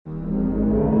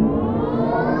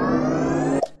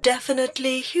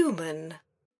definitely human.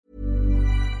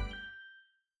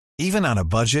 Even on a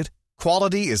budget,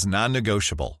 quality is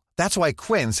non-negotiable. That's why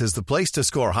Quince is the place to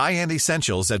score high-end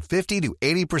essentials at 50 to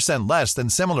 80% less than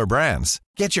similar brands.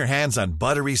 Get your hands on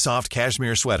buttery soft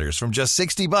cashmere sweaters from just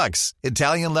 $60,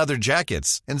 Italian leather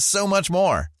jackets, and so much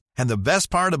more. And the best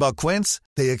part about Quince,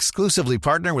 they exclusively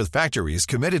partner with factories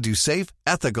committed to safe,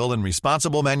 ethical, and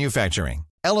responsible manufacturing.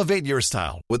 Elevate your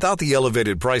style without the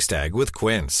elevated price tag with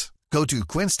Quince. Go to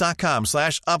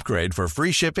quince.com/upgrade for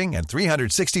free shipping and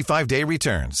 365-day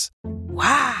returns.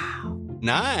 Wow.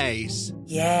 Nice.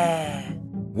 Yeah.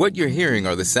 What you're hearing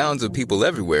are the sounds of people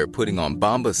everywhere putting on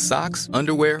Bombas socks,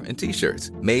 underwear, and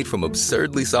T-shirts made from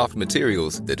absurdly soft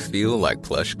materials that feel like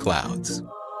plush clouds.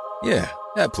 Yeah,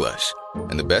 that plush.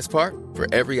 And the best part?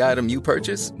 For every item you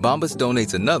purchase, Bombas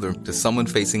donates another to someone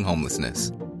facing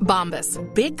homelessness. Bombas.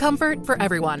 Big comfort for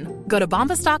everyone. Go to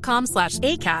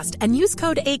bombas.com/ACAST and use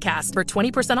code ACAST for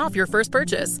 20% off your first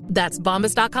purchase. That's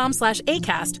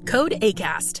bombas.com/ACAST. Code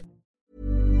ACAST.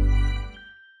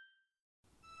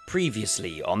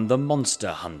 Previously on The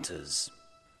Monster Hunters.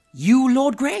 You,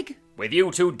 Lord Greg? With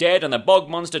you two dead and the bog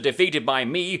monster defeated by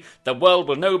me, the world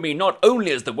will know me not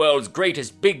only as the world's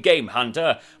greatest big game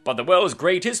hunter, but the world's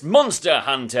greatest monster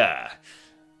hunter.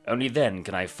 Only then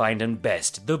can I find and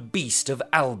best the Beast of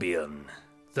Albion.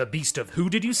 The Beast of who,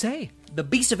 did you say? The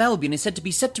Beast of Albion is said to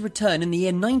be set to return in the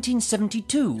year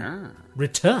 1972.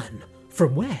 Return?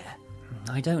 From where?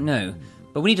 I don't know,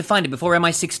 but we need to find it before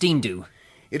MI16 do.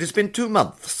 It has been 2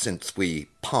 months since we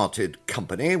parted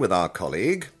company with our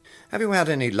colleague. Have you had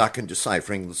any luck in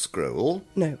deciphering the scroll?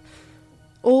 No.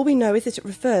 All we know is that it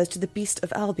refers to the Beast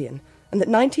of Albion, and that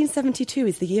 1972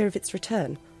 is the year of its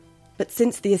return. But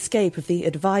since the escape of the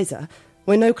Advisor,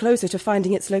 we're no closer to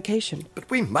finding its location. But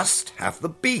we must have the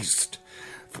beast.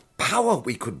 The power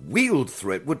we could wield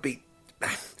through it would be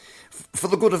for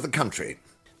the good of the country.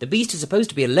 The Beast is supposed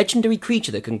to be a legendary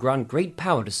creature that can grant great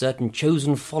power to certain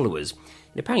chosen followers.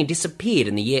 It apparently disappeared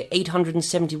in the year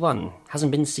 871.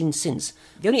 Hasn't been seen since.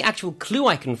 The only actual clue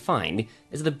I can find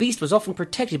is that the Beast was often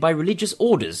protected by religious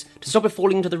orders to stop it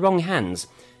falling into the wrong hands.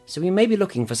 So we may be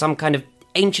looking for some kind of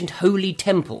ancient holy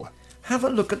temple. Have a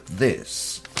look at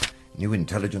this. New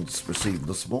intelligence received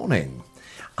this morning.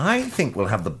 I think we'll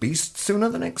have the beast sooner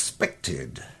than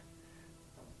expected.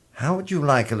 How would you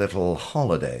like a little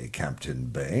holiday, Captain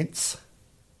Bates?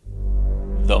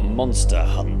 The Monster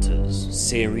Hunters,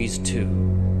 Series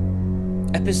 2.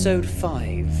 Episode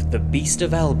 5, The Beast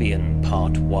of Albion,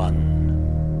 Part 1.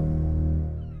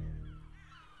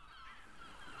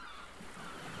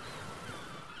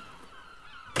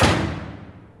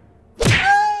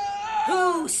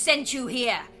 Who sent you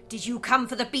here? Did you come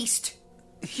for the beast?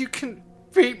 You can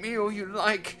beat me all you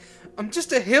like. I'm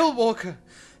just a hill walker.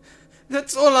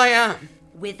 That's all I am.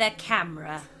 With a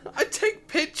camera. I take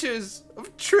pictures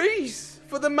of trees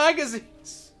for the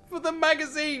magazines.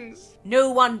 No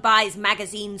one buys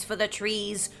magazines for the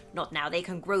trees. Not now they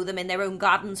can grow them in their own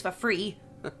gardens for free.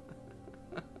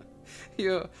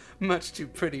 You're much too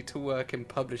pretty to work in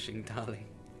publishing, darling.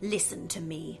 Listen to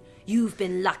me. You've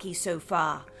been lucky so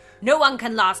far. No one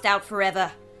can last out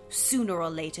forever. Sooner or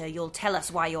later, you'll tell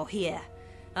us why you're here.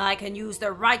 I can use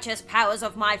the righteous powers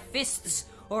of my fists,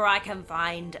 or I can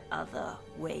find other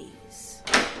ways.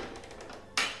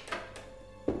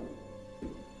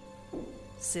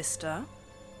 Sister,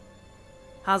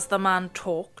 has the man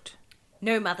talked?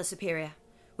 No, Mother Superior.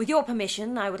 With your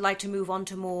permission, I would like to move on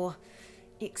to more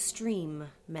extreme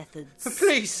methods.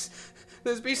 Please,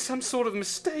 there's been some sort of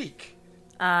mistake.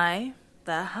 Aye,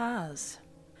 there has.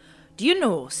 Do you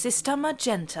know Sister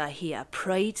Magenta here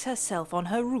prides herself on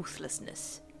her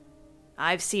ruthlessness?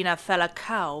 I've seen her fell a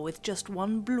cow with just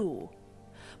one blow,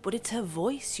 but it's her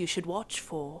voice you should watch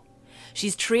for.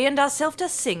 She's trained herself to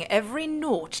sing every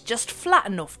note just flat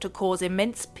enough to cause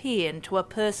immense pain to a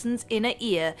person's inner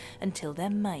ear until their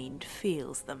mind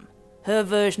fails them. Her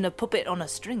version of Puppet on a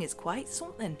String is quite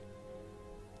something.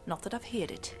 Not that I've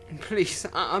heard it. Please,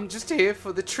 I'm just here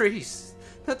for the trees.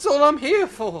 That's all I'm here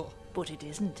for. But it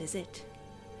isn't, is it?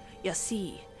 You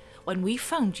see, when we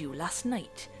found you last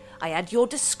night, I had your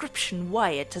description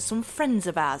wired to some friends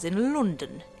of ours in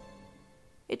London.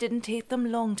 It didn't take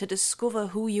them long to discover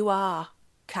who you are,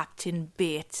 Captain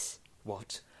Bates.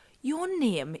 What? Your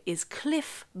name is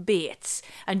Cliff Bates,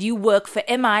 and you work for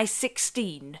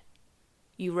MI16.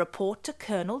 You report to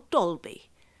Colonel Dolby,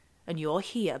 and you're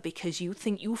here because you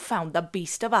think you found the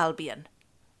Beast of Albion.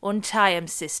 Untie him,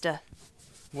 sister.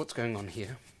 What's going on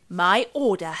here? My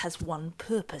order has one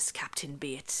purpose, Captain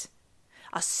Bates.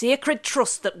 A sacred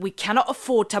trust that we cannot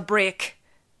afford to break.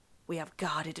 We have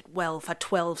guarded it well for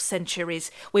 12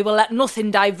 centuries. We will let nothing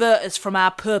divert us from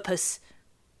our purpose.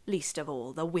 Least of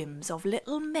all the whims of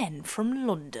little men from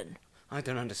London. I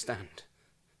don't understand.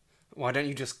 Why don't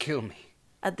you just kill me?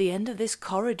 At the end of this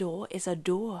corridor is a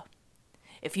door.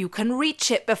 If you can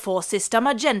reach it before Sister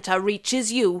Magenta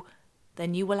reaches you,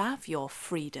 then you will have your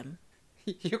freedom.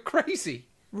 You're crazy.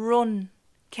 Run,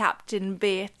 Captain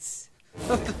Bates.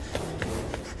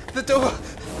 The door.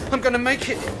 I'm going to make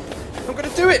it. I'm going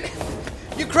to do it.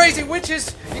 You crazy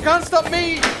witches. You can't stop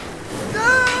me.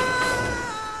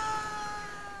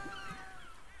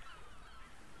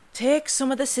 Take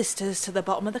some of the sisters to the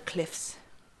bottom of the cliffs.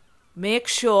 Make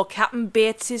sure Captain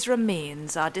Bates's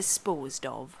remains are disposed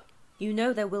of. You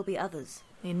know there will be others.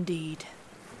 Indeed.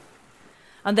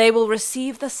 And they will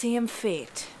receive the same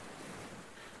fate.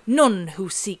 None who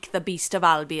seek the beast of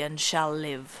Albion shall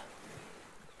live.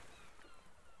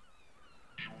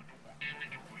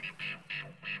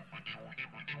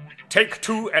 Take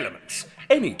 2 elements,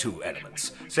 any 2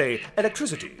 elements, say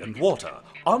electricity and water,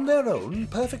 on their own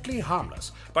perfectly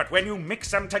harmless. But when you mix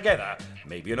them together,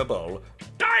 maybe in a bowl,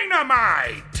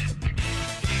 dynamite!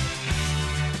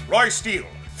 Roy Steele,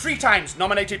 3 times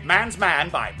nominated Man's Man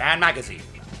by Man Magazine.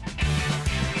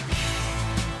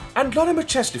 And Lorimer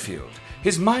Chesterfield,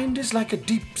 his mind is like a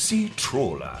deep-sea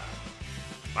trawler.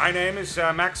 My name is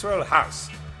Sir Maxwell House.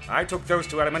 I took those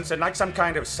 2 elements and like some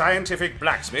kind of scientific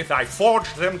blacksmith, I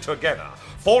forged them together.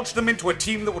 Forged them into a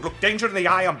team that would look danger in the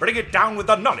eye and bring it down with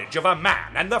the knowledge of a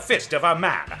man and the fist of a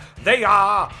man. They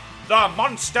are the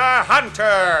Monster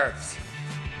Hunters!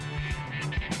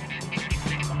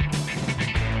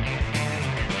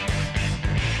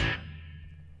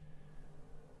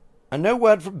 And no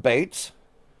word from Bates?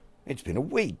 It's been a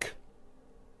week.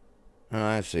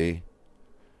 I see.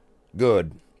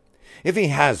 Good. If he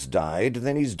has died,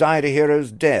 then he's died a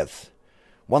hero's death,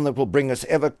 one that will bring us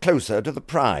ever closer to the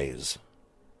prize.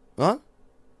 What?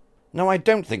 No, I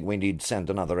don't think we need send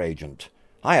another agent.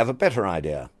 I have a better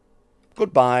idea.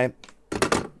 Goodbye.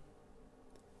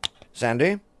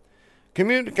 Sandy,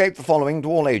 communicate the following to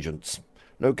all agents.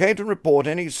 Locate and report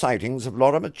any sightings of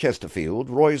Lorimer Chesterfield,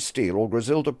 Roy Steele, or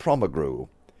Griselda Promegrew.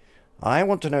 I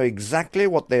want to know exactly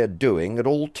what they're doing at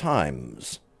all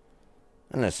times.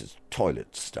 Unless it's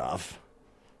toilet stuff.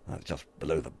 That's just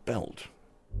below the belt.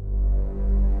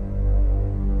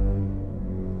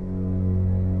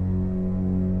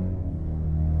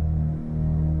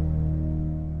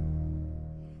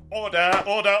 Order,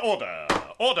 order, order,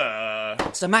 order.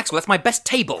 Sir Maxwell, that's my best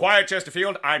table. Quiet,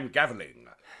 Chesterfield, I'm gavelling.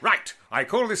 Right, I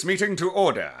call this meeting to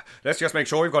order. Let's just make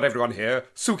sure we've got everyone here.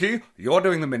 Suki, you're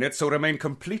doing the minutes, so remain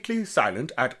completely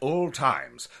silent at all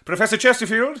times. Professor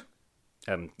Chesterfield?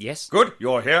 Yes? Good,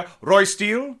 you're here. Roy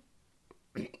Steele?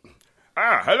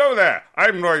 Hello there.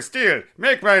 I'm Roy Steele.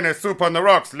 Make mine a soup on the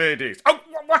rocks, ladies. Oh,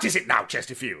 what is it now,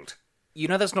 Chesterfield? You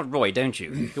know that's not Roy, don't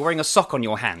you? You're wearing a sock on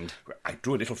your hand. I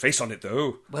drew a little face on it,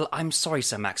 though. Well, I'm sorry,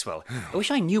 Sir Maxwell. I wish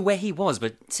I knew where he was,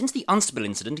 but since the Unstable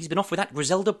incident, he's been off with that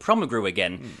Griselda Promegrew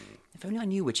again. If only I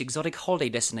knew which exotic holiday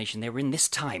destination they were in this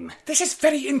time. This is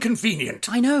very inconvenient.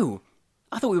 I know.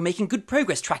 I thought we were making good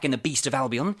progress tracking the Beast of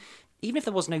Albion. Even if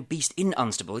there was no beast in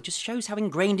Unstable, it just shows how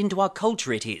ingrained into our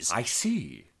culture it is. I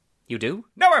see. You do?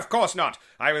 No, of course not.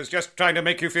 I was just trying to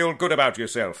make you feel good about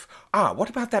yourself. What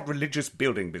about that religious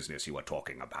building business you were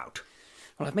talking about?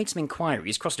 Well, I've made some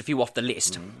inquiries, crossed a few off the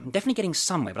list. I'm definitely getting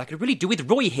somewhere, but I could really do with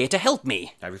Roy here to help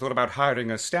me. Have you thought about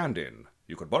hiring a stand-in?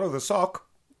 You could borrow the sock.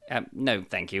 No,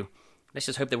 thank you. Let's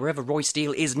just hope that wherever Roy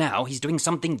Steele is now, he's doing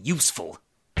something useful.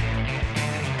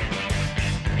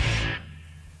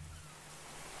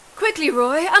 Quickly,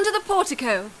 Roy, under the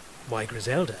portico. Why,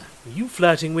 Griselda, are you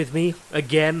flirting with me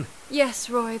again? Yes,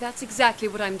 Roy, that's exactly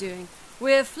what I'm doing.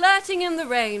 We're flirting in the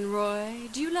rain, Roy.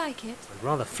 Do you like it? I'd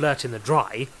rather flirt in the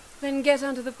dry. Then get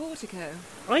under the portico.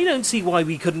 I don't see why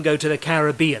we couldn't go to the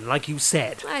Caribbean like you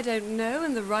said. I don't know.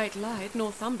 In the right light,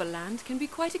 Northumberland can be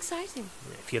quite exciting.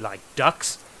 If you like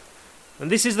ducks.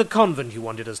 And this is the convent you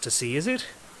wanted us to see, is it?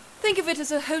 Think of it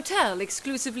as a hotel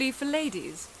exclusively for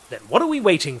ladies. Then what are we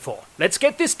waiting for? Let's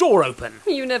get this door open.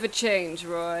 You never change,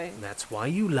 Roy. That's why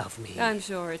you love me. I'm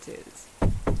sure it is.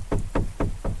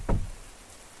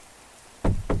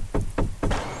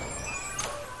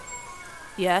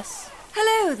 Yes?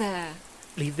 Hello there.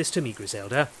 Leave this to me,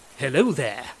 Griselda. Hello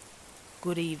there.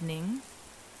 Good evening.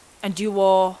 And you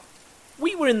are?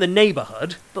 We were in the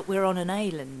neighbourhood. But we're on an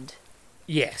island.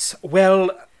 Yes,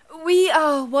 well... We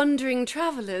are wandering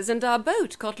travellers, and our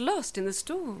boat got lost in the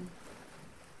storm.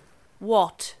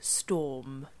 What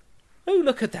storm? Oh,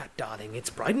 look at that, darling. It's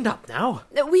brightened up now.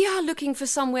 We are looking for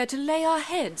somewhere to lay our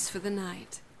heads for the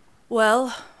night.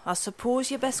 Well, I suppose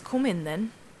you best come in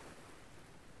then.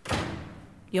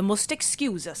 You must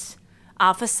excuse us.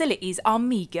 Our facilities are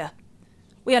meagre.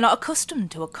 We are not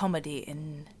accustomed to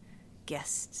accommodating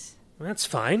guests. That's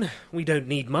fine. We don't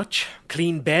need much.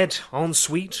 Clean bed,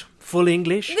 ensuite, full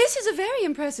English. This is a very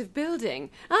impressive building.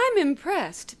 I'm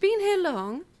impressed. Been here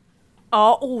long?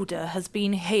 Our order has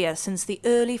been here since the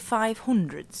early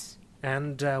 500s.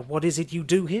 And what is it you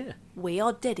do here? We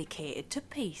are dedicated to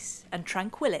peace and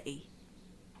tranquility.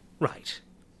 Right.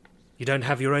 You don't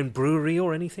have your own brewery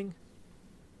or anything?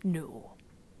 No.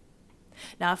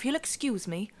 Now, if you'll excuse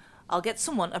me, I'll get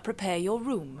someone to prepare your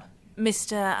room.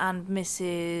 Mr. and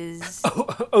Mrs...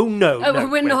 Oh no. Oh, no,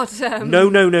 we're not,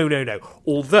 No.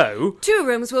 Although... 2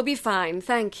 rooms will be fine,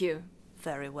 thank you.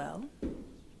 Very well.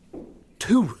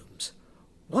 2 rooms?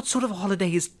 What sort of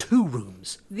holiday is 2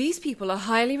 rooms? These people are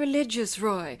highly religious,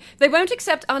 Roy. They won't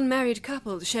accept unmarried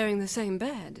couples sharing the same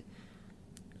bed.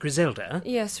 Griselda?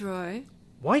 Yes, Roy?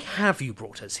 Why have you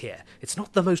brought us here? It's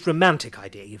not the most romantic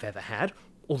idea you've ever had,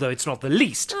 although it's not the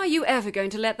least. Are you ever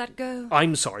going to let that go?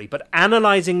 I'm sorry, but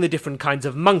analysing the different kinds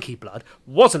of monkey blood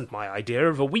wasn't my idea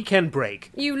of a weekend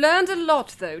break. You learned a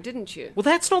lot, though, didn't you? Well,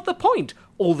 that's not the point,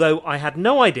 although I had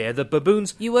no idea that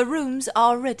baboons... Your rooms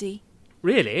are ready.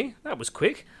 Really? That was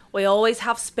quick. We always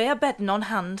have spare bedding on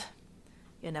hand.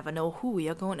 You never know who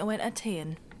you're going to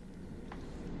entertain.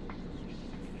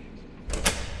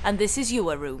 And this is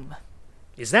your room.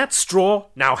 Is that straw?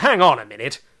 Now hang on a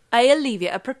minute. I'll leave you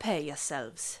to prepare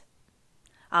yourselves.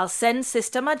 I'll send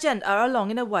Sister Magenta along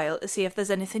in a while to see if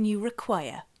there's anything you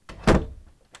require.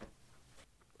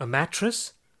 A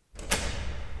mattress?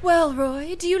 Well,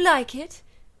 Roy, do you like it?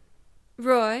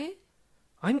 Roy?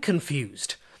 I'm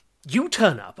confused. You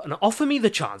turn up and offer me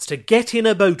the chance to get in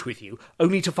a boat with you,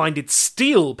 only to find it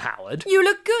steel-powered. You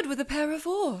look good with a pair of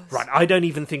oars. Right, I don't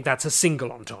even think that's a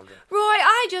single entendre. Roy,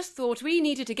 I just thought we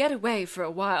needed to get away for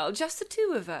a while, just the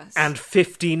 2 of us. And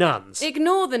 50 nuns.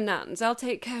 Ignore the nuns, I'll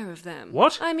take care of them.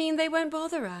 What? I mean, they won't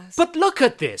bother us. But look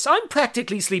at this, I'm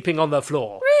practically sleeping on the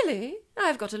floor. Really?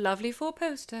 I've got a lovely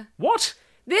 4-poster. What?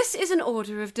 This is an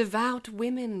order of devout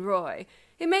women, Roy.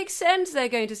 It makes sense they're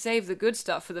going to save the good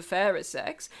stuff for the fairer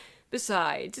sex.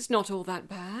 Besides, it's not all that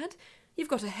bad. You've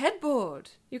got a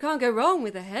headboard. You can't go wrong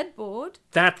with a headboard.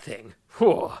 That thing?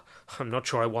 Whew, I'm not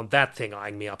sure I want that thing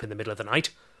eyeing me up in the middle of the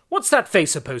night. What's that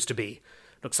face supposed to be?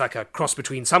 Looks like a cross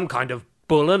between some kind of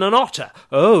bull and an otter.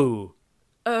 Oh.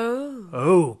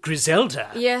 Oh,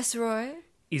 Griselda. Yes, Roy?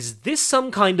 Is this some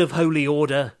kind of holy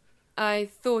order? I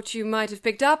thought you might have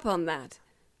picked up on that.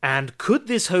 And could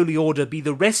this holy order be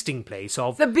the resting place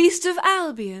of... the Beast of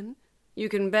Albion? You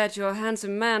can bet your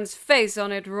handsome man's face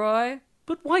on it, Roy.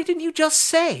 But why didn't you just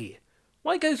say?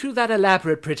 Why go through that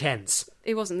elaborate pretense?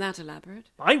 It wasn't that elaborate.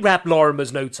 I wrapped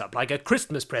Lorimer's notes up like a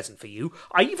Christmas present for you.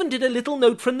 I even did a little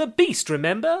note from the Beast,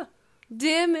 remember?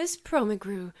 Dear Miss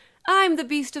Promigrew, I'm the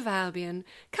Beast of Albion.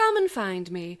 Come and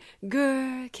find me.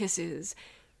 Grr, kisses.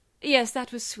 Yes,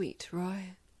 that was sweet,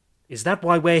 Roy. Is that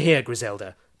why we're here,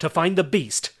 Griselda? To find the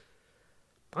Beast?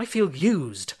 I feel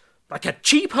used. Like a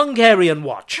cheap Hungarian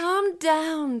watch. Calm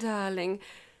down, darling.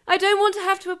 I don't want to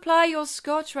have to apply your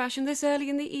Scotch ration this early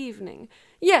in the evening.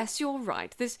 Yes, you're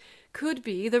right. This could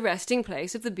be the resting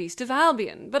place of the Beast of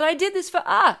Albion. But I did this for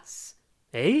us.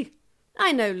 Eh?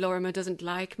 I know Lorimer doesn't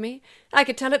like me. I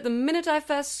could tell it the minute I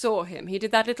first saw him. He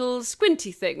did that little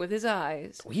squinty thing with his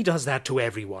eyes. He does that to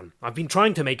everyone. I've been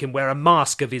trying to make him wear a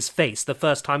mask of his face the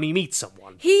first time he meets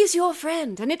someone. He's your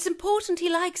friend, and it's important he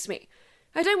likes me.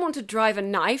 I don't want to drive a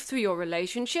knife through your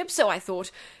relationship, so I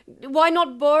thought, why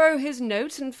not borrow his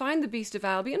notes and find the Beast of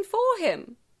Albion for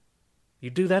him?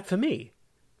 You'd do that for me?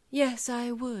 Yes,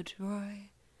 I would,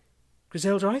 Roy.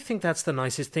 Griselda, I think that's the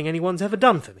nicest thing anyone's ever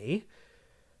done for me.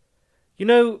 You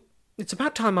know, it's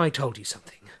about time I told you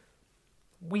something.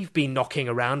 We've been knocking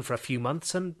around for a few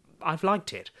months, and I've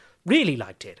liked it. Really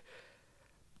liked it.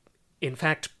 In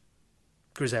fact,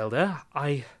 Griselda,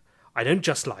 I don't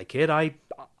just like it, I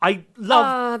love...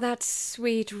 Ah, that's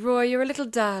sweet, Roy. You're a little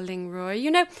darling, Roy.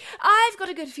 You know, I've got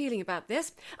a good feeling about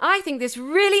this. I think this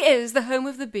really is the home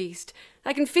of the Beast.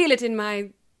 I can feel it in my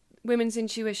women's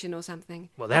intuition or something.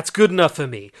 Well, that's good enough for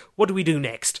me. What do we do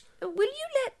next? Will you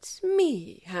let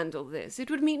me handle this? It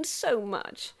would mean so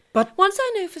much. But... once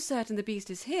I know for certain the Beast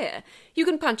is here, you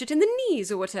can punch it in the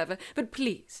knees or whatever. But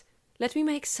please, let me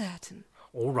make certain.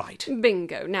 All right.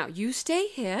 Bingo. Now, you stay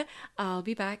here. I'll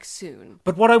be back soon.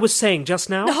 But what I was saying just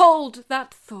now... Hold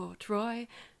that thought, Roy.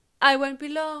 I won't be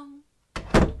long.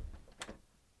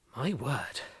 My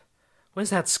word. Where's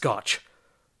that scotch?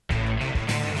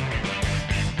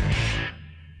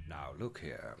 Now, look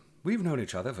here. We've known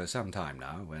each other for some time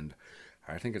now, and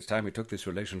I think it's time we took this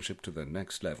relationship to the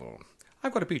next level.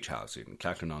 I've got a beach house in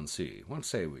Clacton-on-Sea. What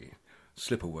say we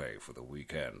slip away for the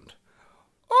weekend.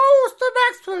 Oh,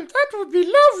 Mr. Maxwell, that would be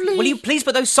lovely. Will you please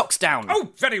put those socks down?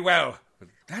 Oh, very well.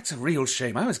 That's a real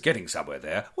shame. I was getting somewhere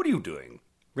there. What are you doing?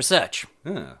 Research.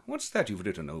 What's that you've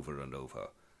written over and over?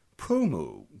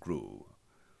 Promo grew.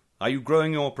 Are you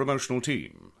growing your promotional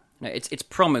team? No, it's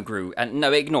Promogrew. And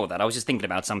no, ignore that. I was just thinking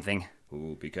about something.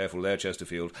 Oh, be careful there,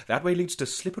 Chesterfield. That way leads to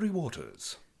slippery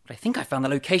waters. But I think I found the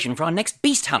location for our next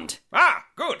beast hunt. Ah,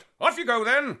 good. Off you go,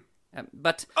 then.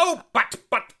 But... Oh,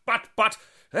 but.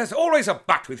 There's always a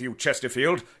but with you,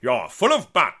 Chesterfield. You're full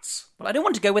of buts. Well, I don't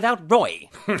want to go without Roy.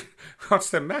 What's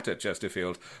the matter,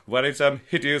 Chesterfield? Worried some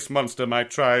hideous monster might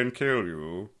try and kill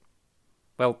you?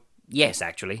 Well, yes,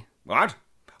 actually. What?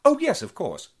 Oh, yes, of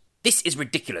course. This is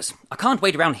ridiculous. I can't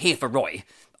wait around here for Roy.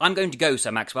 I'm going to go,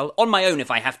 Sir Maxwell, on my own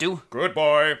if I have to. Good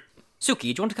boy. Suki, do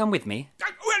you want to come with me?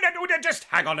 Just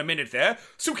hang on a minute there.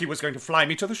 Suki was going to fly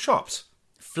me to the shops.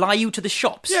 Fly you to the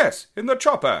shops? Yes, in the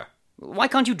chopper. Why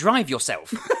can't you drive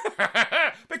yourself?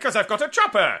 Because I've got a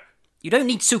chopper. You don't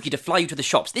need Suki to fly you to the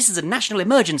shops. This is a national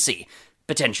emergency.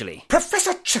 Potentially.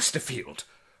 Professor Chesterfield,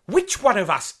 which one of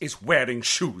us is wearing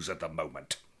shoes at the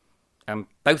moment?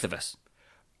 Both of us.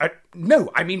 No,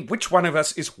 I mean which one of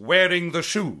us is wearing the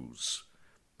shoes?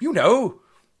 You know,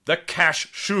 the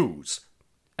cash shoes.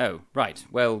 Oh, right.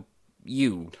 Well,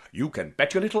 you. You can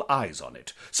bet your little eyes on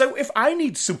it. So if I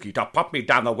need Suki to pop me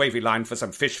down the wavy line for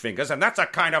some fish fingers, and that's a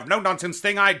kind of no-nonsense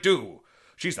thing I do.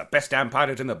 She's the best damn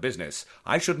pilot in the business.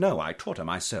 I should know. I taught her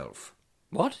myself.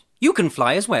 What? You can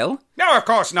fly as well? No, of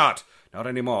course not. Not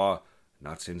anymore.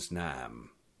 Not since Nam.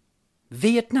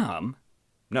 Vietnam?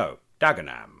 No,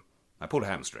 Dagenham. I pulled a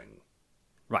hamstring.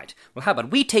 Right. Well, how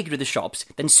about we take you to the shops,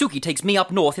 then Suki takes me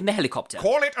up north in the helicopter.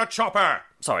 Call it a chopper!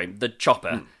 Sorry, the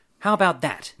chopper. How about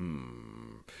that?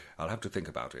 I'll have to think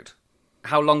about it.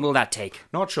 How long will that take?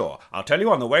 Not sure. I'll tell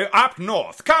you on the way up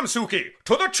north. Come, Suki,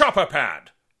 to the chopper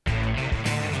pad.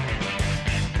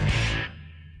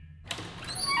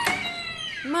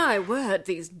 My word,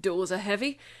 these doors are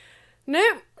heavy.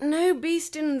 No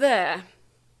beast in there.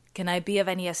 Can I be of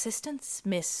any assistance,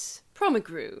 Miss...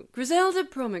 Promogrew. Griselda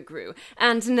Promogrew.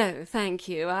 And no, thank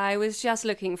you. I was just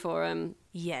looking for,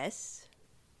 Yes?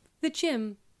 the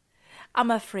gym.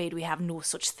 I'm afraid we have no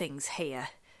such things here.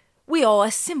 We are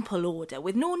a simple order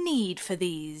with no need for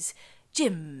these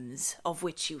gyms of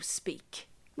which you speak.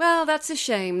 Well, that's a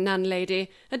shame, nun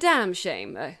lady. A damn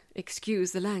shame.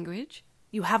 Excuse the language.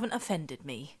 You haven't offended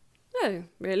me. Oh,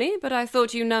 really? But I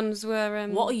thought you nuns were,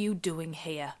 What are you doing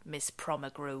here, Miss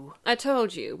Promogrew? I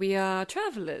told you, we are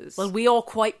travellers. Well, we are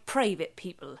quite private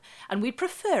people, and we'd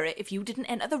prefer it if you didn't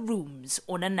enter the rooms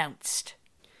unannounced.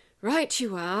 Right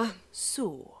you are.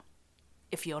 So,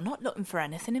 if you're not looking for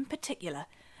anything in particular,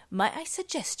 might I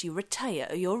suggest you retire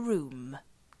to your room?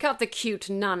 Cut the cute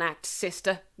nun act,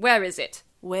 sister. Where is it?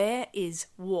 Where is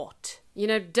what? You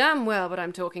know damn well what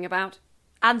I'm talking about.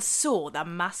 And so the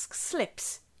mask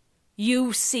slips.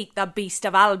 You seek the beast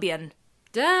of Albion.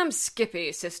 Damn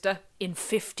skippy, sister. In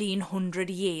 1500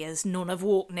 years, none have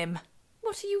woken him.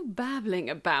 What are you babbling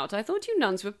about? I thought you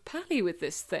nuns were pally with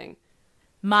this thing.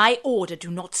 My order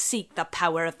do not seek the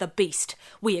power of the beast.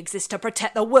 We exist to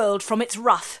protect the world from its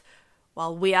wrath.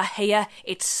 While we are here,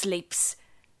 it sleeps.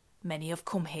 Many have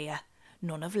come here,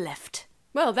 none have left.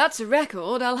 Well, that's a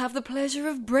record I'll have the pleasure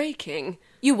of breaking.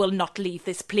 You will not leave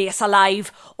this place alive.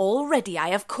 Already I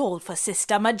have called for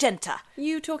Sister Magenta.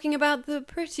 You talking about the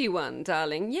pretty one,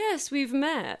 darling? Yes, we've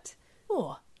met.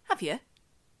 Oh, have you?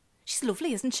 She's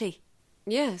lovely, isn't she?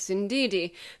 Yes,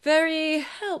 indeedy. Very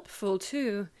helpful,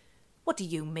 too. What do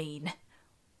you mean?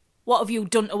 What have you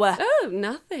done to her? Oh,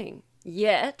 nothing.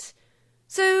 Yet.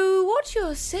 So what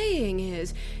you're saying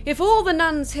is, if all the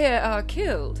nuns here are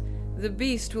killed, the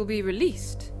beast will be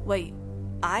released. Wait,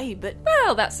 aye, but...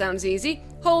 Well, that sounds easy.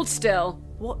 Hold still.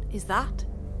 What is that?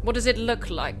 What does it look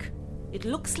like? It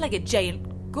looks like a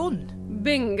giant gun.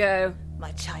 Bingo.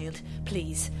 My child,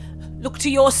 please, look to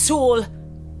your soul.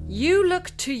 You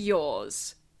look to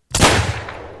yours.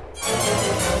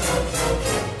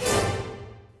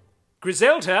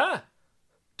 Griselda?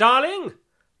 Darling?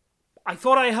 I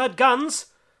thought I heard guns.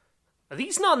 Are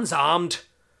these nuns armed?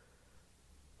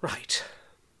 Right.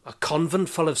 A convent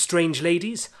full of strange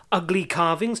ladies, ugly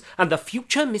carvings, and the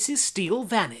future Mrs. Steele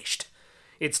vanished.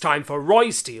 It's time for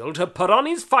Roy Steele to put on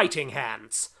his fighting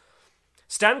hands.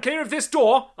 Stand clear of this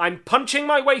door. I'm punching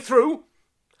my way through.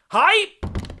 Hi!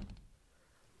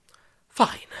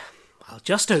 Fine. I'll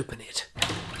just open it.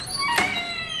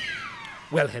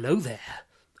 Well, hello there.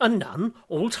 A nun,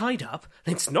 all tied up,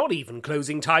 and it's not even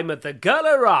closing time at the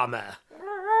Girl-a-Rama.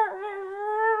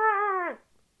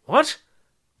 What?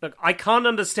 Look, I can't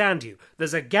understand you.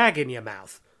 There's a gag in your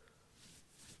mouth.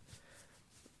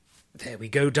 There we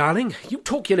go, darling. You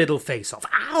talk your little face off.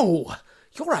 Ow!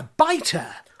 You're a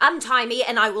biter. Untie me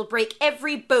and I will break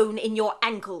every bone in your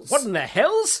ankles. What in the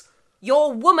hells?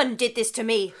 Your woman did this to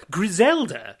me.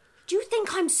 Griselda? Do you think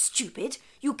I'm stupid?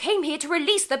 You came here to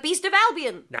release the beast of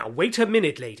Albion. Now, wait a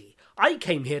minute, lady. I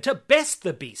came here to best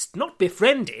the beast, not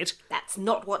befriend it. That's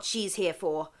not what she's here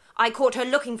for. I caught her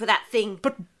looking for that thing.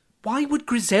 But why would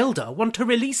Griselda want to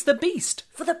release the beast?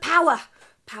 For the power.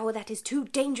 Power that is too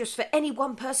dangerous for any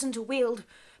one person to wield.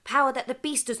 Power that the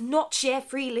beast does not share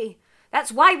freely.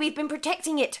 That's why we've been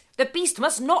protecting it. The beast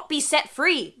must not be set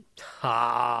free.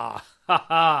 Ha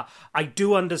ha. I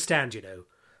do understand, you know.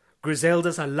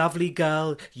 Griselda's a lovely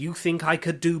girl. You think I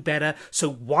could do better,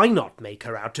 so why not make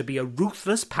her out to be a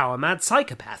ruthless, power-mad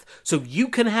psychopath, so you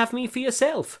can have me for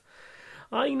yourself?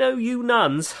 I know you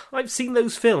nuns. I've seen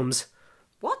those films.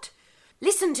 What?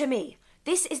 Listen to me.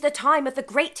 This is the time of the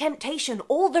great temptation.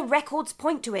 All the records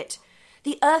point to it.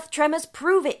 The earth tremors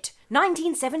prove it.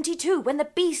 1972, when the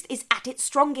beast is at its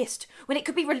strongest, when it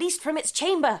could be released from its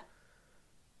chamber.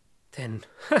 Then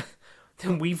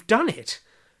we've done it.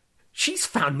 She's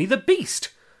found me the beast.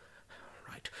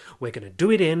 Right, we're going to do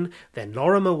it in, then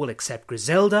Lorimer will accept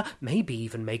Griselda, maybe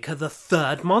even make her the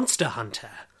third monster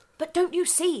hunter. But don't you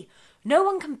see? No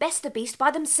one can best the beast by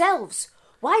themselves.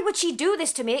 Why would she do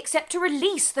this to me except to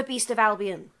release the beast of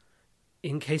Albion?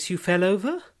 In case you fell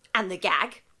over? And the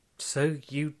gag. So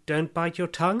you don't bite your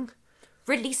tongue?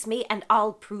 Release me and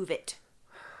I'll prove it.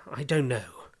 I don't know.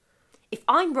 If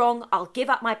I'm wrong, I'll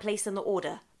give up my place in the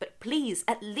order. But please,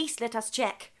 at least let us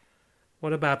check.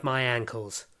 What about my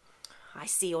ankles? I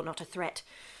see you're not a threat.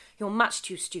 You're much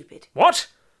too stupid. What?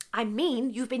 I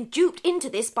mean, you've been duped into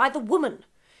this by the woman.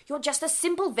 You're just a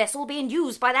simple vessel being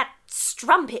used by that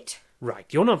strumpet. Right,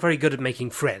 you're not very good at making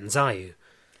friends, are you?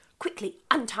 Quickly,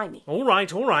 untie me. All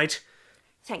right, all right.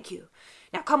 Thank you.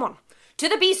 Now come on, to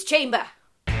the beast chamber.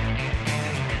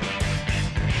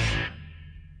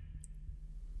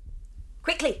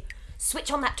 Quickly,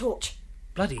 switch on that torch.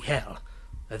 Bloody hell.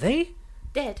 Are they?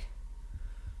 Dead.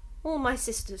 All my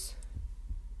sisters.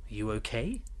 Are you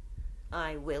okay?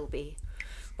 I will be.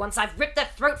 Once I've ripped the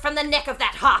throat from the neck of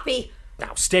that harpy.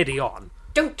 Now, steady on.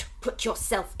 Don't put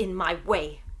yourself in my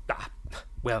way.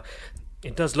 Well,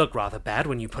 it does look rather bad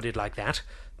when you put it like that.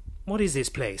 What is this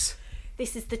place?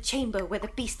 This is the chamber where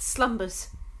the beast slumbers.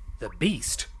 The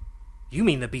beast? You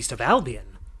mean the beast of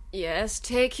Albion? Yes,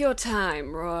 take your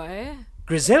time, Roy.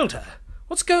 Griselda,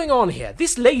 what's going on here?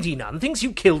 This lady nun thinks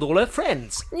you killed all her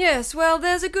friends. Yes, well,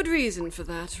 there's a good reason for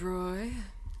that, Roy.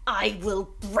 I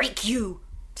will break you.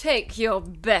 Take your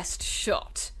best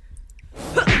shot.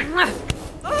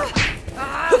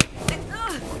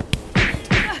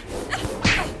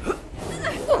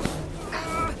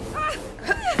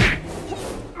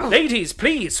 Ladies,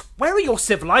 please, where are your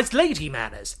civilized lady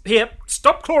manners? Here,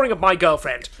 stop clawing at my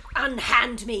girlfriend.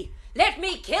 Unhand me. Let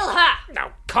me kill her.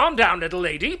 Now, calm down, little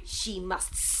lady. She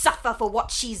must suffer for what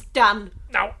she's done.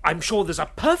 Now, I'm sure there's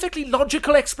a perfectly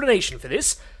logical explanation for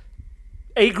this.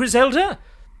 Griselda?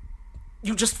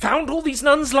 You just found all these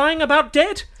nuns lying about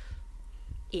dead?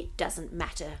 It doesn't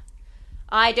matter.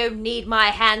 I don't need my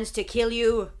hands to kill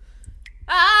you.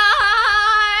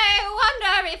 I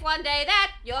wonder if one day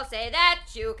that you'll say that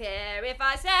you care if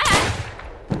I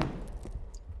said...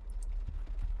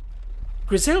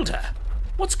 Griselda,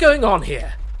 what's going on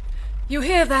here? You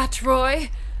hear that, Roy?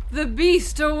 The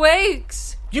beast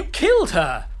awakes. You killed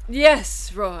her.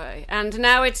 Yes, Roy. And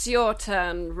now it's your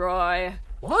turn, Roy.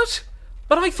 What?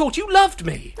 But I thought you loved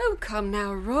me. Oh, come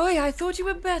now, Roy. I thought you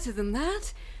were better than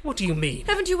that. What do you mean?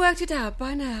 Haven't you worked it out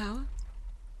by now?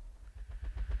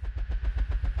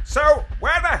 So,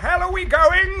 where the hell are we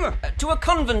going? To a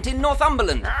convent in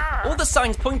Northumberland. All the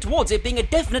signs point towards it being a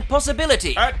definite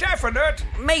possibility. A definite?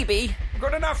 Maybe.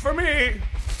 Good enough for me.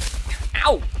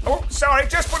 Ow! Oh, sorry,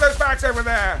 just put those bags over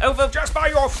there. Over? Just by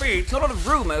your feet. Not a lot of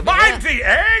room over Mind there. the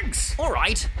eggs! All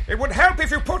right. It would help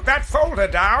if you put that folder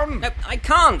down. No, I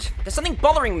can't. There's something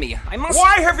bothering me. I must...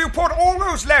 Why have you put all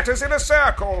those letters in a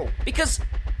circle? Because...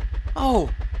 Oh,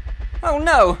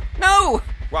 no. No!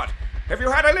 What? Have you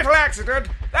had a little accident?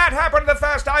 That happened the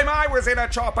first time I was in a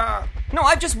chopper. No,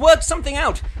 I've just worked something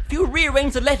out. If you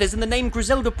rearrange the letters in the name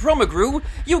Griselda Promegrew,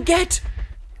 you get...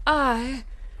 I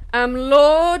am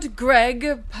Lord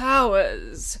Greg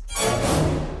Powers.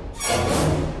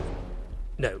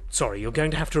 No, sorry, you're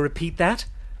going to have to repeat that?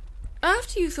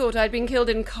 After you thought I'd been killed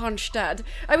in Kronstadt,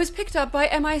 I was picked up by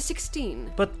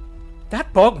MI-16. But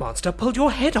that bog monster pulled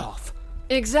your head off.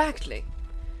 Exactly.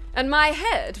 And my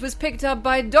head was picked up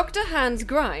by Dr. Hans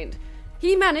Grind.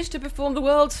 He managed to perform the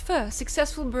world's first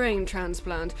successful brain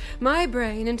transplant. My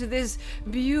brain into this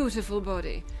beautiful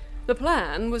body. The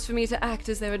plan was for me to act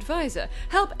as their advisor,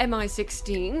 help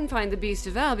MI16 find the Beast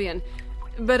of Albion.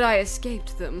 But I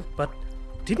escaped them. But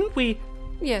didn't we...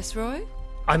 Yes, Roy?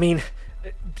 I mean,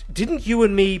 didn't you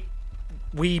and me...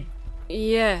 we...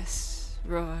 Yes,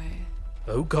 Roy.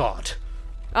 Oh, God.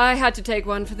 I had to take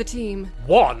one for the team.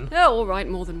 One? Oh, all right,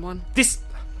 more than one. This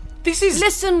is...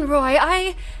 Listen, Roy,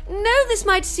 I know this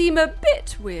might seem a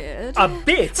bit weird. A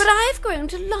bit? But I've grown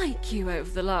to like you over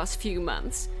the last few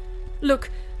months. Look,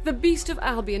 the Beast of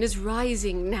Albion is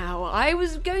rising now. I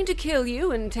was going to kill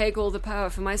you and take all the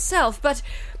power for myself, but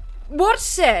what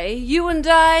say you and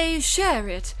I share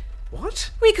it? What?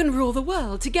 We can rule the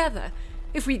world together.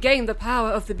 If we gain the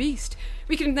power of the Beast,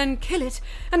 we can then kill it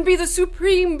and be the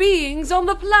supreme beings on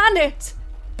the planet.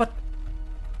 But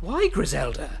why,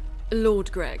 Griselda?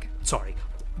 Lord Greg. Sorry,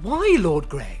 why, Lord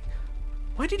Greg?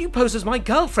 Why did you pose as my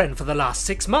girlfriend for the last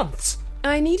 6 months?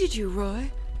 I needed you,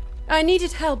 Roy. I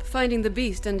needed help finding the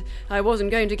Beast, and I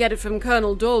wasn't going to get it from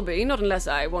Colonel Dolby, not unless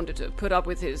I wanted to put up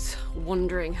with his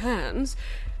wandering hands.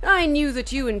 I knew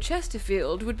that you and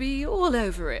Chesterfield would be all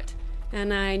over it,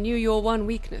 and I knew your one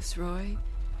weakness, Roy.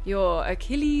 Your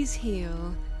Achilles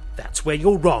heel. That's where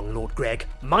you're wrong, Lord Greg.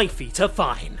 My feet are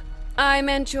fine. I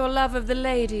meant your love of the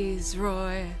ladies,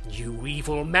 Roy. You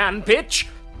evil man, bitch!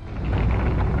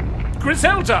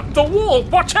 Griselda, the wall!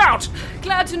 Watch out!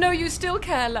 Glad to know you still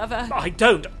care, lover. I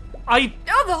don't.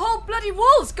 Oh, the whole bloody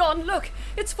wall's gone! Look,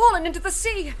 it's fallen into the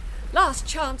sea! Last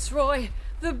chance, Roy.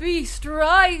 The Beast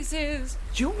rises!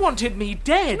 You wanted me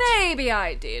dead! Maybe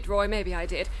I did, Roy, maybe I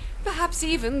did. Perhaps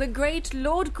even the great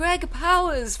Lord Greg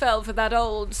Powers fell for that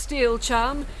old steel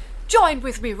charm. Join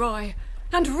with me, Roy,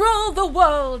 and rule the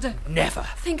world! Never!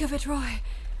 Think of it, Roy.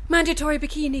 Mandatory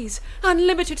bikinis,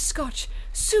 unlimited scotch,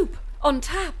 soup on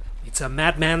tap. It's a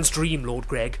madman's dream, Lord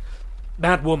Greg.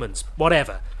 Mad woman's,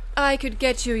 whatever. I could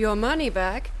get you your money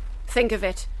back. Think of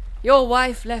it. Your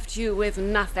wife left you with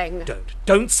nothing.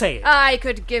 Don't say it. I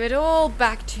could give it all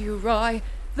back to you, Roy.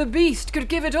 The Beast could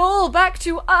give it all back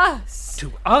to us.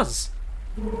 To us?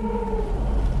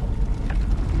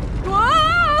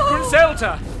 Whoa!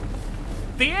 Griselda!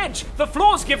 The edge! The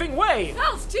floor's giving way!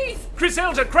 Hell's teeth!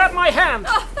 Griselda, grab my hand!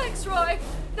 Oh, thanks, Roy.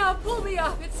 Now pull me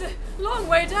up. It's a long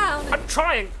way down. I'm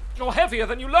trying. You're heavier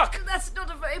than you look. That's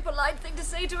not a very polite thing to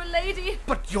say to a lady.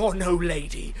 But you're no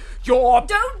lady. You're...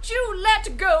 Don't you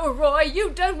let go, Roy. You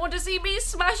don't want to see me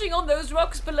smashing on those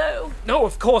rocks below. No,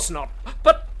 of course not.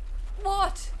 But...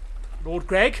 What? Lord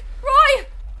Greg? Roy!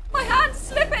 My hand's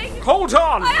slipping. Hold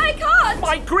on. I can't.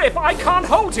 My grip. I can't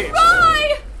hold it.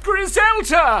 Roy!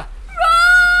 Griselda! Roy!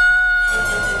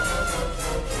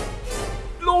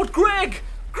 Lord Greg!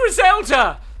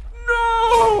 Griselda!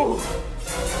 No!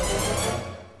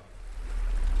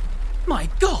 My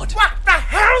God! What the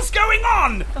hell's going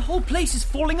on? The whole place is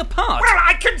falling apart. Well,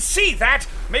 I can see that.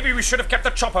 Maybe we should have kept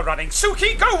the chopper running.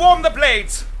 Suki, go warm the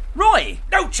blades. Roy!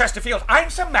 No, Chesterfield, I'm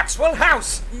Sir Maxwell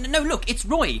House. No, look, it's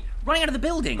Roy, running out of the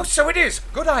building. Oh, so it is.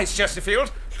 Good eyes,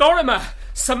 Chesterfield. Lorimer!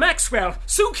 Sir Maxwell!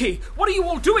 Suki! What are you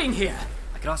all doing here?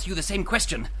 I could ask you the same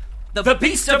question. The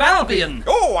Beast of Albion!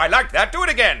 Oh, I like that. Do it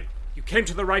again. You came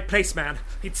to the right place, man.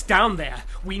 It's down there.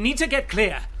 We need to get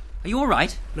clear. Are you all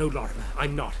right? No, Lorimer,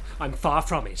 I'm not. I'm far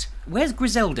from it. Where's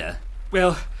Griselda?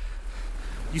 Well,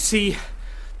 you see,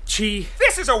 she...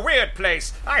 This is a weird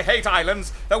place. I hate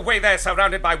islands. The way they're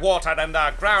surrounded by water and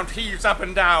the ground heaves up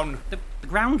and down. The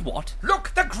ground what?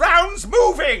 Look, the ground's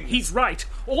moving! He's right.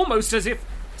 Almost as if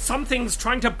something's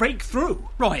trying to break through.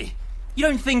 Roy, you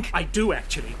don't think... I do,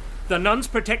 actually. The nuns'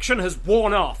 protection has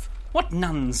worn off. What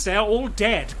nuns? They're all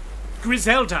dead.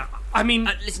 Griselda, I mean...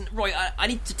 listen, Roy, I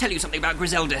need to tell you something about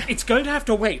Griselda. It's going to have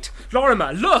to wait.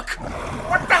 Lorimer, look!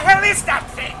 What the hell is that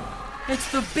thing?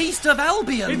 It's the Beast of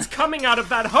Albion! It's coming out of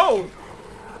that hole!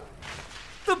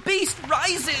 The Beast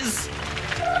rises!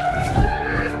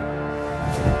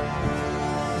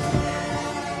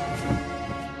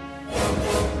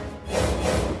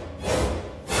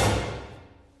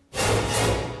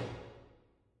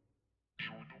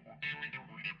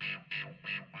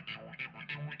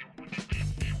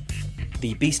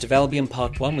 The Beast of Albion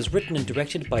Part 1 was written and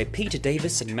directed by Peter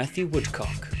Davis and Matthew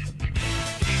Woodcock.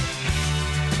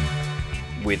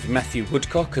 With Matthew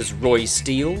Woodcock as Roy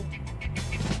Steele,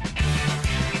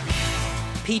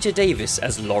 Peter Davis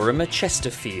as Lorimer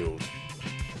Chesterfield,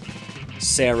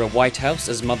 Sarah Whitehouse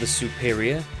as Mother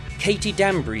Superior, Katie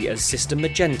Danbury as Sister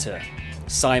Magenta,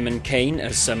 Simon Kane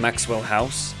as Sir Maxwell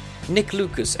House, Nick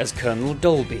Lucas as Colonel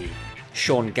Dolby,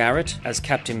 Sean Garrett as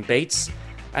Captain Bates,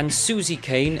 and Susie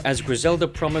Kane as Griselda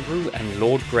Promegru and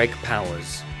Lord Greg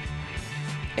Powers.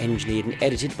 Engineered and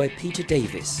edited by Peter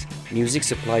Davis. Music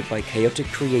supplied by Chaotic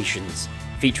Creations.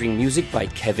 Featuring music by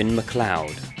Kevin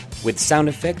MacLeod. with sound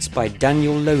effects by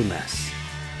Daniel Lomas.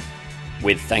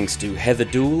 With thanks to Heather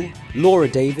Dool, Laura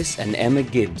Davis, and Emma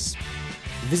Gibbs.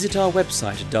 Visit our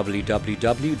website at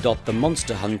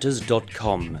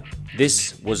www.themonsterhunters.com.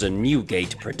 This was a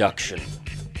Newgate production.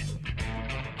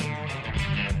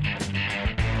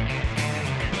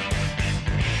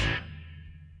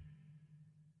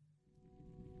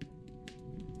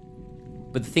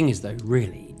 But the thing is, though,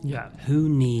 really, who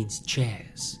needs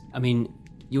chairs? I mean,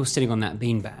 you're sitting on that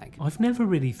beanbag. I've never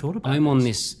really thought about it. I'm on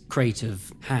this crate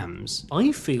of hams.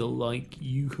 I feel like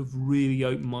you have really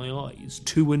opened my eyes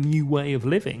to a new way of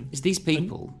living. Is these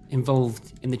people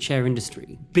involved in the chair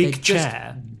industry? Big They're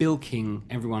chair. Just bilking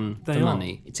everyone They for are.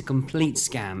 money. It's a complete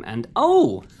scam. And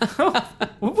oh!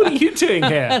 What are you doing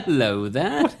here? Hello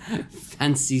there.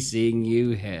 Fancy seeing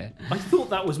you here. I thought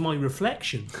that was my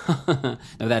reflection. No,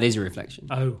 that is a reflection.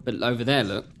 Oh. But over there,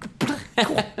 look.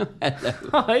 Hello.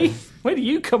 Hi. Where do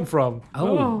you come from?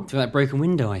 Oh, through that broken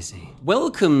window, I see.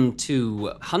 Welcome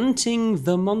to Hunting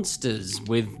the Monsters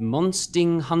with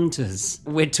Monsting Hunters.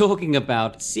 We're talking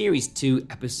about Series 2,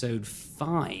 Episode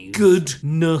 5.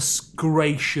 Goodness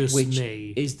gracious which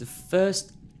me. is the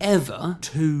first ever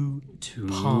two-parter.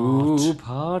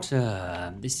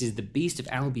 This is The Beast of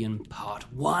Albion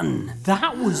Part 1.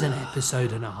 That was an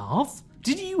episode and a half.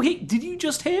 Did you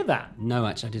just hear that? No,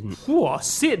 actually, I didn't. Whoa,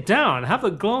 sit down, have a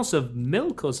glass of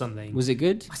milk or something. Was it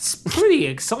good? It's pretty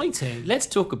exciting. Let's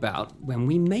talk about when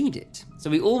we made it. So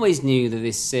we always knew that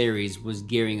this series was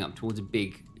gearing up towards a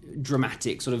big,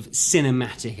 dramatic, sort of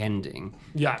cinematic ending.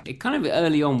 Yeah. It kind of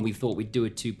early on we thought we'd do a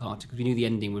two-parter because we knew the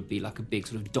ending would be like a big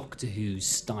sort of Doctor Who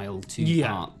style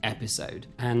two-part episode.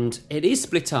 And it is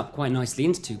split up quite nicely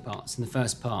into two parts. And the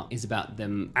first part is about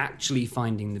them actually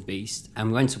finding the beast. And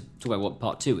we won't talk about what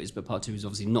part 2 is, but part 2 is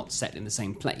obviously not set in the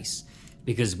same place,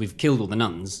 because we've killed all the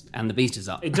nuns and the beast is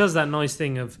up. It does that nice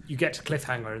thing of you get to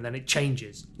cliffhanger and then it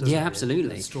changes. doesn't Yeah, it?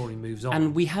 absolutely. The story moves on.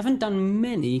 And we haven't done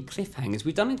many cliffhangers.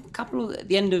 We've done a couple at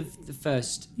the end of the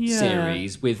first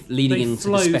series with leading they into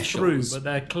flow the specials. through, but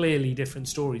they're clearly different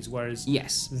stories, whereas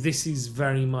Yes. this is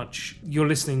very much, you're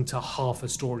listening to half a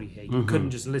story here. You couldn't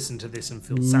just listen to this and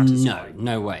feel satisfied.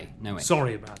 No way.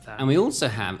 Sorry about that. And we also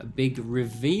have a big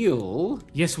reveal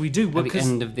Yes, we do. at the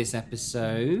end of this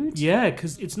episode. Yeah,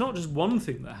 because it's not just one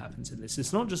thing that happens in this.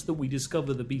 It's not just that we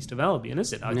discover the Beast of Albion,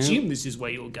 is it? I assume this is where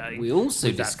you're going. We also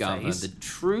with that discover phase. the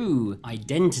true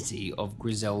identity of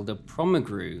Griselda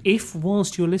Promegru. If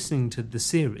whilst you're listening to the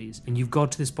series and you've got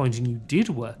to this point and you did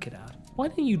work it out, why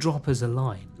don't you drop us a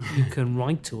line? You can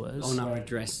write to us On our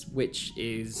address, which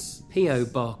is P.O.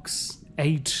 Box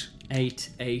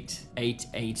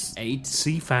 88888,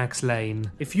 Ceefax Lane.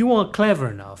 If you are clever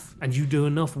enough and you do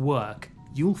enough work,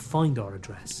 you'll find our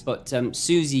address. But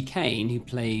Susie Kane, who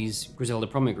plays Griselda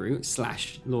Promegru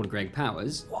 / Lord Greg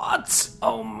Powers. What?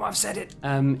 Oh, I've said it.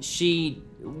 She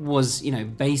was,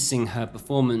 basing her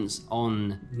performance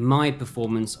on my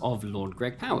performance of Lord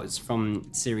Greg Powers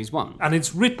from Series 1. And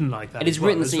it's written like that. It is as well.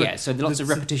 written, It's so there's lots of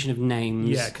repetition of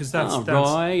names. Yeah, because that's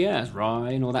Roy, yes,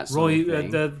 Roy, and all that sort of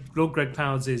thing. The Lord Greg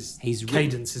Powers' He's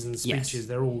cadences and Yes. speeches,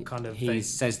 they're all kind of... He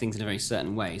says things in a very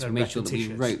certain way, so we made sure that we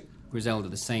repetitious. wrote Griselda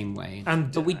the same way.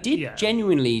 And, but we did yeah.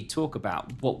 genuinely talk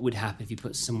about what would happen if you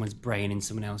put someone's brain in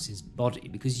someone else's body,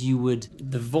 because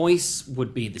the voice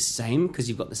would be the same, because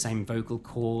you've got the same vocal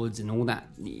cords and all that.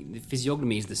 The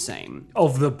physiognomy is the same.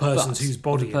 Of the person But whose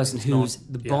body the person it is, who's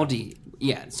not- the yeah. body.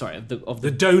 Yeah, sorry, of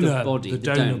the donor, the body, the the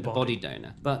donor donor, body. body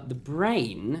donor. But the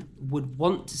brain would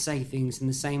want to say things in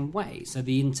the same way. So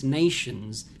the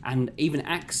intonations and even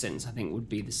accents, I think, would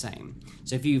be the same.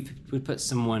 So if you would put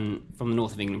someone from the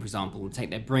north of England, for example, and take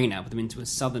their brain out, put them into a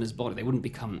southerner's body, they wouldn't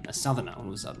become a southerner all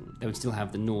of a sudden. They would still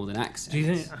have the northern accent. Do you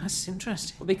think... That's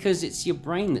interesting. Well, because it's your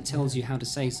brain that tells you how to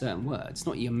say certain words,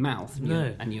 not your mouth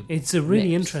and your It's a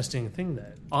really lips. interesting thing,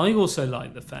 though. I also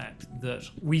like the fact that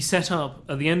we set up,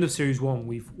 at the end of Series 1,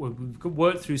 we've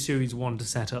worked through Series 1 to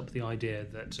set up the idea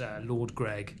that Lord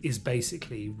Greg is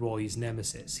basically Roy's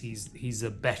nemesis. He's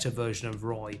a better version of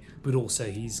Roy, but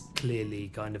also he's clearly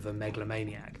kind of a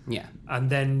megalomaniac. Yeah. And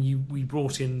then we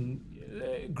brought in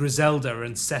Griselda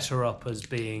and set her up as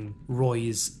being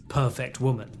Roy's perfect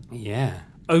woman. Yeah.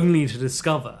 Only to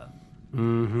discover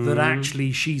that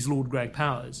actually she's Lord Greg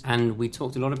Powers. And we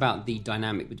talked a lot about the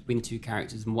dynamic between the two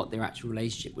characters and what their actual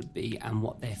relationship would be and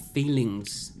what their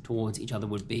feelings towards each other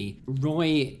would be.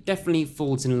 Roy definitely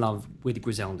falls in love with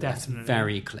Griselda. Definitely. That's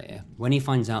very clear. When he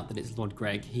finds out that it's Lord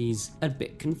Greg, he's a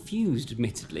bit confused,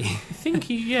 admittedly. I think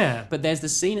yeah. But there's the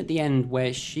scene at the end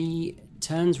where she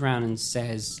turns around and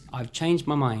says, I've changed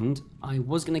my mind. I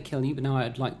was going to kill you, but now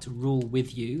I'd like to rule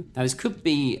with you. Now, this could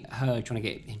be her trying to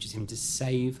get him to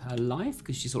save her life,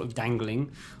 because she's sort of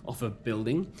dangling off a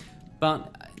building.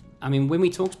 But, I mean, when we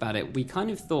talked about it, we kind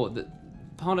of thought that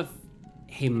part of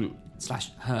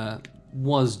him/her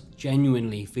was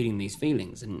genuinely feeling these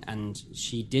feelings, and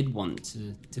she did want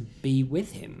to be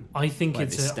with him. I think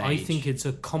it's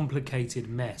a complicated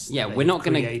mess. Yeah, we're not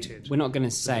going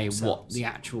to say what the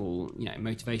actual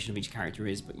motivation of each character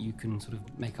is, but you can sort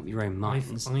of make up your own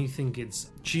minds. I think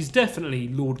she's definitely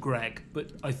Lord Greg,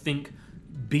 but I think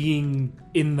being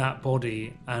in that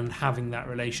body and having that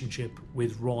relationship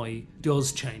with Roy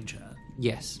does change her.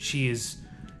 Yes, she is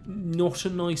not a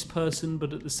nice person,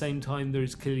 but at the same time there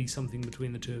is clearly something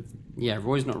between the two of them. Yeah,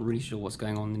 Roy's not really sure what's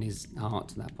going on in his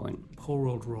heart at that point. Poor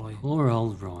old Roy. Poor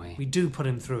old Roy. We do put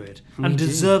him through it, and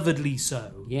deservedly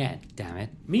so. Yeah, damn it.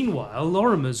 Meanwhile,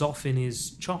 Lorimer's off in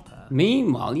his chopper.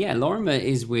 Lorimer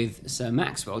is with Sir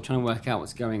Maxwell trying to work out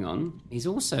what's going on. He's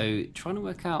also trying to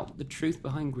work out the truth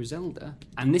behind Griselda,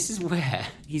 and this is where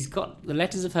he's got the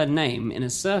letters of her name in a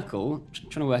circle,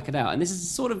 trying to work it out. And this is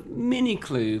a sort of mini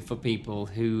clue for people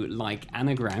who like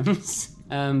anagrams,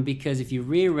 because if you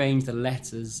rearrange the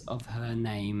letters of her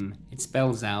name, it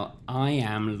spells out, I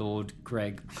am Lord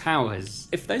Greg Powers.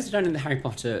 If those who don't know the Harry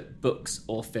Potter books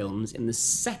or films, in the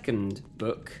second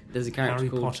book, there's a character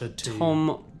called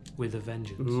Tom with a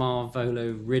Vengeance,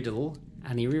 Marvolo Riddle,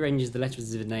 and he rearranges the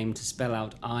letters of his name to spell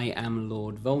out, I am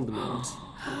Lord Voldemort.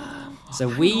 So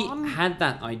we had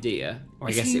that idea, or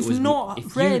I guess it was not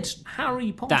read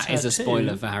Harry Potter. That is a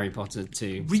spoiler for Harry Potter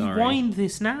 2. Rewind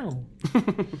this now.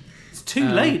 It's too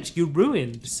late. You're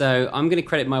ruined. So I'm going to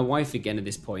credit my wife again at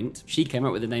this point. She came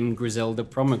up with the name Griselda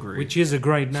Promegru, which is a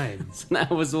great name. So that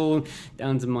was all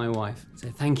down to my wife. So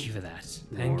thank you for that,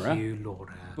 Laura. Thank you,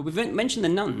 Laura. But we've mentioned the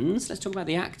nuns. Let's talk about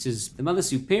the actors. The Mother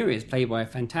Superior is played by a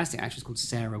fantastic actress called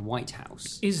Sarah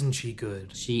Whitehouse. Isn't she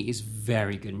good? She is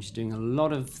very good, and she's doing a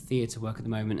lot of theatre work at the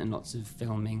moment and lots of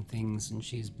filming things, and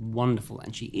she's wonderful.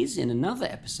 And she is in another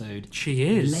episode. She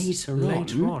is. Later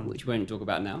on, which we won't talk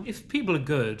about now. If people are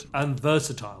good and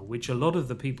versatile, which a lot of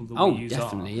the people that we use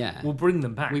we'll bring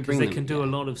them back, because they can do a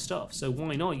lot of stuff. So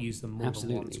why not use them more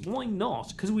than once? Why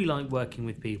not? Because we like working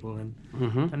with people,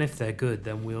 and if they're good,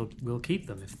 then we'll keep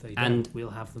them. If they don't, we'll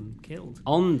have them killed.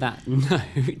 On that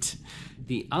note,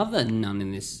 the other nun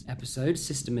in this episode,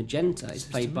 Sister Magenta, is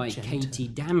played by Katie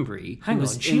Danbury.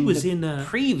 She was in a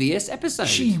previous episode.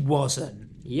 She wasn't.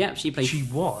 Yep, she played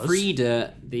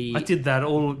Frida the... I did that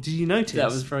all... Did you notice? That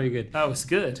was very good. That was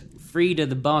good. Frida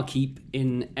the barkeep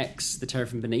in X, The Terror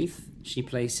from Beneath. She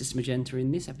plays Sister Magenta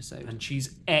in this episode. And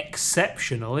she's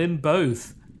exceptional in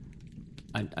both.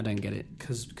 I don't get it.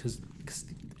 Because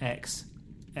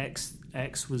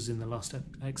X was in the last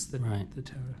episode. The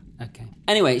Terror. Okay.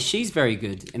 Anyway, she's very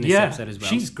good in this episode as well.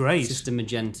 She's great. Sister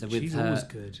Magenta with she's always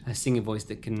good. Her singer voice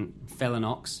that can fell an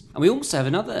ox. And we also have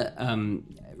another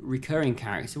recurring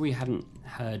character we hadn't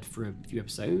heard for a few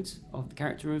episodes, of the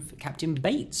character of Captain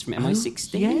Bates from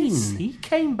MI16. Yes, he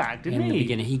came back, didn't he? In the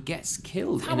beginning, he gets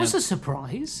killed. That was a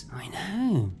surprise. I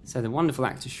know. So the wonderful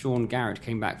actor Sean Garrett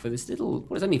came back for this little...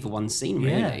 Well, it's only for one scene,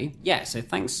 really. Yeah, so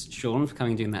thanks, Sean, for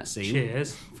coming and doing that scene.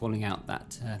 Cheers. Falling out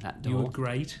that door. You were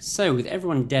great. So, with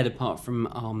everyone dead apart from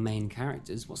our main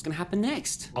characters, what's going to happen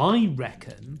next? I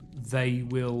reckon they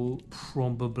will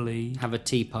probably... have a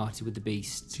tea party with the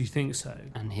Beast. Do you think so?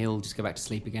 And he'll just go back to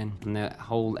sleep again. And the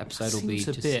whole episode will be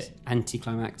just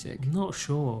anticlimactic. I'm not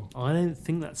sure. I don't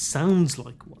think that sounds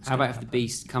like what's How about if the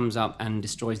Beast comes up and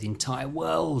destroys the entire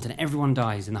world and everyone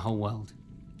dies in the whole world?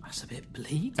 That's a bit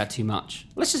bleak. Is that too much?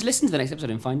 Let's just listen to the next episode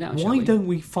and find out, Why don't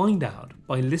we find out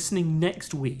by listening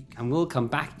next week? And we'll come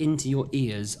back into your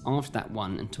ears after that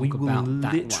one and talk about that one. We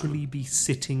will literally be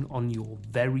sitting on your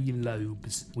very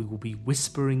lobes. We will be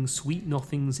whispering sweet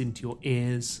nothings into your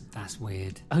ears. That's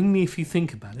weird. Only if you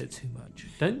think about it too much.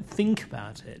 Don't think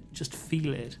about it. Just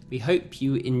feel it. We hope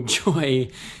you enjoy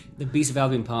The Beast of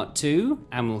Albion Part 2,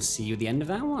 and we'll see you at the end of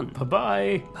that one.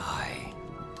 Bye-bye. Bye.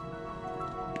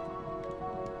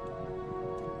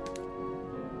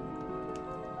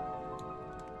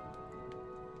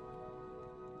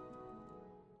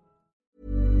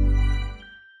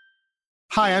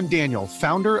 Hi, I'm Daniel,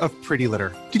 founder of Pretty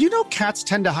Litter. Did you know cats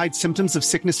tend to hide symptoms of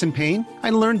sickness and pain? I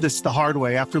learned this the hard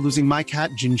way after losing my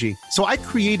cat, Gingy. So I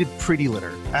created Pretty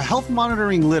Litter, a health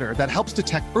monitoring litter that helps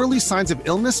detect early signs of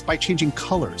illness by changing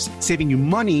colors, saving you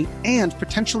money and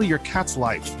potentially your cat's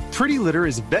life. Pretty Litter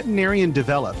is veterinarian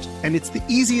developed, and it's the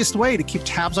easiest way to keep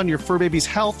tabs on your fur baby's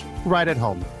health right at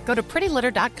home. Go to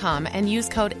prettylitter.com and use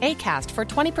code ACAST for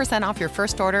 20% off your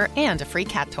first order and a free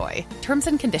cat toy. Terms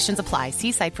and conditions apply.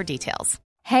 See site for details.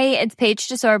 Hey, it's Paige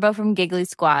DeSorbo from Giggly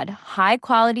Squad. High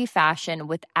quality fashion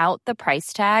without the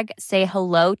price tag. Say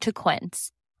hello to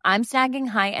Quince. I'm snagging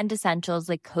high-end essentials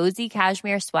like cozy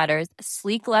cashmere sweaters,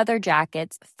 sleek leather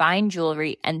jackets, fine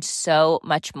jewelry, and so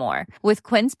much more. With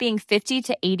Quince being 50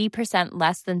 to 80%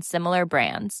 less than similar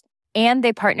brands. And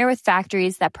they partner with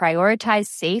factories that prioritize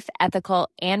safe, ethical,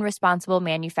 and responsible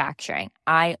manufacturing.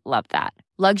 I love that.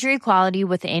 Luxury quality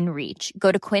within reach.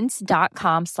 Go to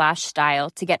quince.com/style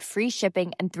to get free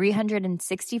shipping and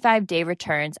 365-day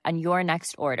returns on your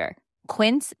next order.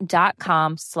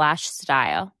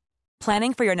 Quince.com/style.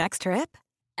 Planning for your next trip?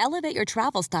 Elevate your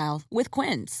travel style with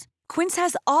Quince. Quince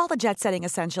has all the jet-setting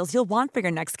essentials you'll want for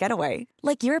your next getaway,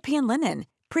 like European linen,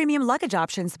 premium luggage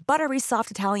options, buttery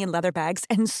soft Italian leather bags,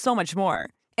 and so much more.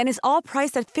 And is all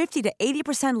priced at 50 to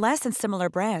 80% less than similar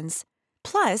brands.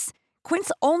 Plus,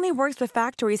 Quince only works with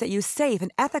factories that use safe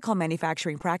and ethical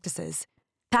manufacturing practices.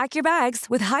 Pack your bags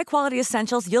with high-quality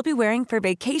essentials you'll be wearing for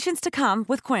vacations to come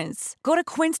with Quince. Go to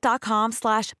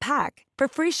quince.com/pack for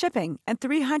free shipping and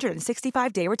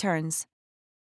 365-day returns.